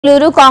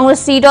Telugu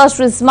Congress leaders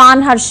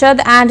Rizwan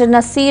Harshad and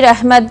Nasir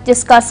Ahmed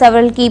discussed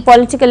several key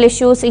political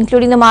issues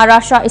including the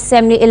Maharashtra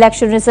Assembly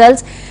election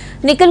results,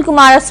 Nikhil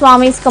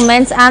Kumaraswamy's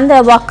comments and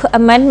the Waqf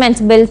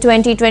Amendment Bill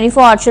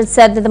 2024. Harshad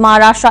said that the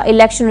Maharashtra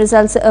election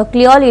results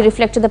clearly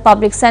reflected the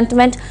public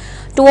sentiment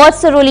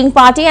towards the ruling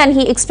party, and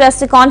he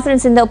expressed the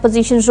confidence in the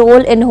opposition's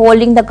role in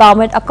holding the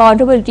government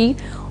accountability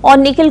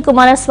on Nikhil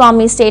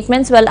Kumaraswamy's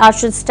statements. Well,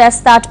 Harshad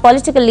stressed that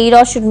political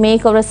leaders should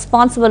make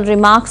responsible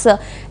remarks,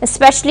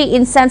 especially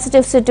in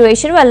sensitive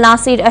situations. Well,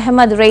 Nasir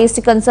Ahmed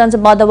raised concerns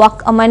about the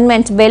Waqf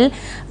Amendment Bill,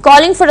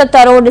 calling for a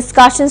thorough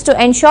discussions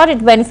to ensure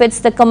it benefits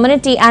the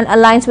community and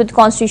aligns with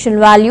constitutional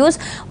values.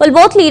 Well,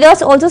 both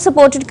leaders also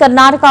supported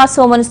Karnataka's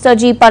Home Minister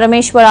G.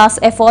 Parameshwara's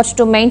effort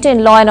to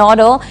maintain law and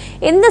order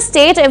in the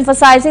state,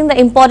 emphasizing the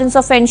importance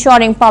of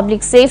ensuring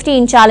public safety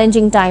in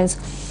challenging times.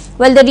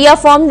 Well, they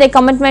reaffirmed their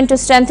commitment to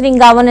strengthening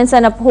governance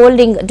and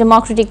upholding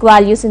democratic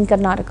values in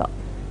Karnataka.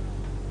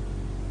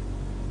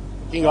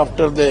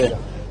 After the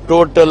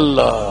total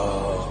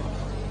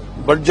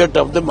budget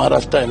of the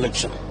Maharashtra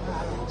election,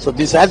 so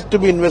this has to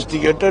be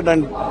investigated,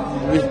 and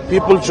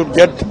people should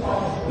get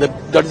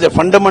that is a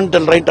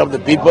fundamental right of the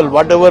people.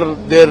 Whatever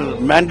their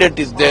mandate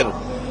is there,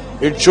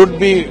 it should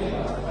be.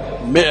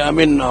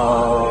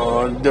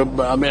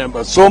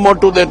 Sumo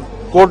to the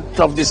court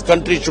of this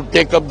country should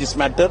take up this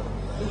matter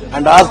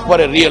and ask for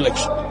a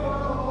re-election.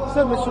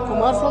 Sir, Mr.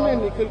 Kumaraswamy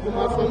and Nikhil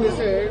Kumaraswamy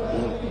said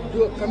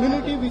the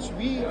community which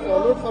we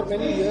followed for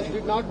many years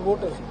did not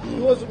vote us. He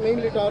was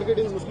mainly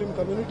targeting Muslim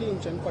community in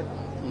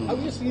Chenapatna. How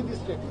do you see this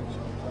statement?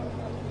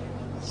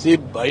 See,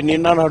 I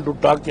need not have to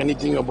talk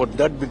anything about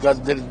that, because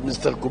there is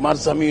Mr.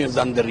 Kumaraswamy is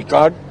on the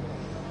record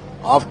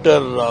after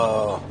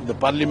the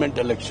parliament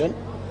election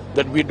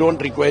that we don't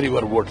require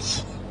your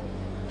votes.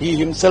 He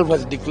himself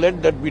has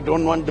declared that we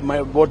don't want the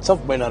votes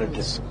of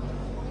minorities.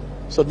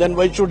 So then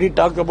why should he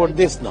talk about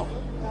this now?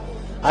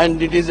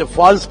 And it is a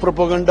false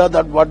propaganda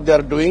that what they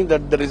are doing,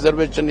 that the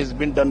reservation is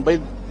being done by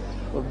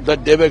the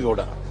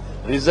Devegowda.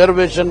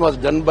 Reservation was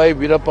done by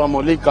Veerappa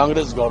Moily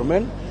Congress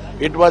government.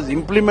 It was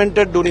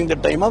implemented during the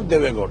time of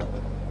Devegowda.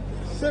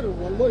 Sir,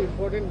 one more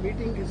important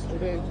meeting is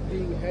today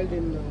being held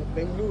in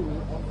Bengaluru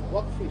of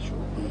Waqf issue.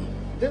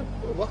 The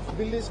Waqf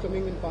bill is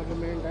coming in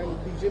Parliament, and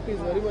BJP is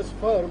very much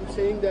firm,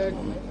 saying that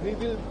we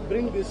will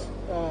bring this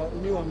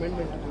new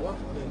amendment to the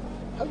Waqf bill.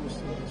 How do you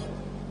see this?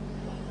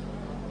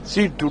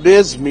 See,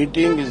 today's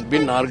meeting is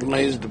been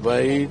organized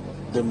by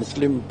the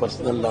Muslim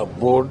Personal Law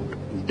Board,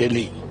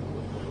 Delhi.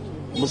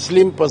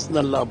 Muslim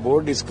Personal Law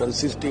Board is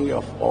consisting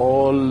of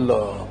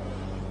all,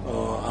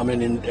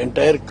 in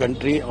entire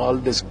country, all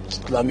the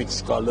Islamic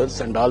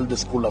scholars and all the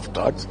school of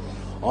thoughts,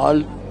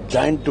 all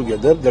joined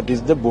together. That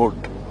is the board.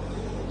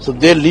 So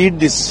they lead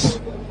this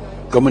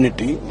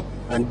community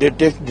and they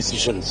take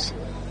decisions,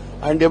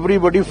 and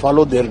everybody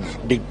follow their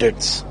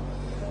dictates.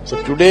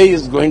 So today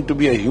is going to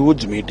be a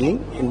huge meeting.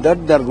 In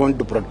that they are going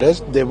to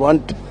protest. They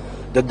want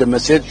that the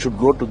message should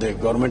go to the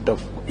government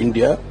of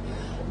India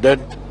that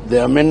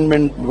the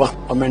amendment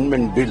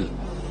bill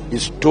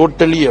is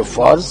totally a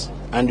farce,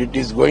 and it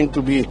is going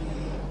to be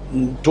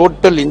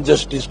total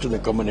injustice to the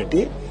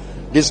community.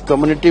 This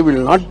community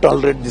will not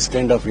tolerate this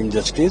kind of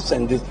injustice,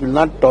 and this will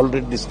not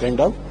tolerate this kind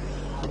of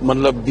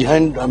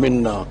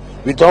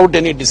without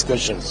any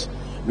discussions.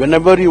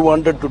 Whenever you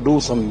wanted to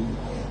do some,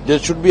 there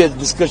should be a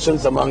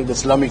discussions among the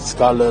Islamic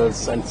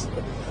scholars and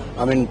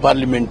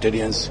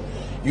parliamentarians.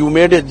 You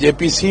made a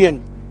JPC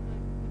and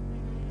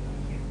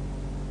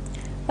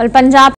Punjab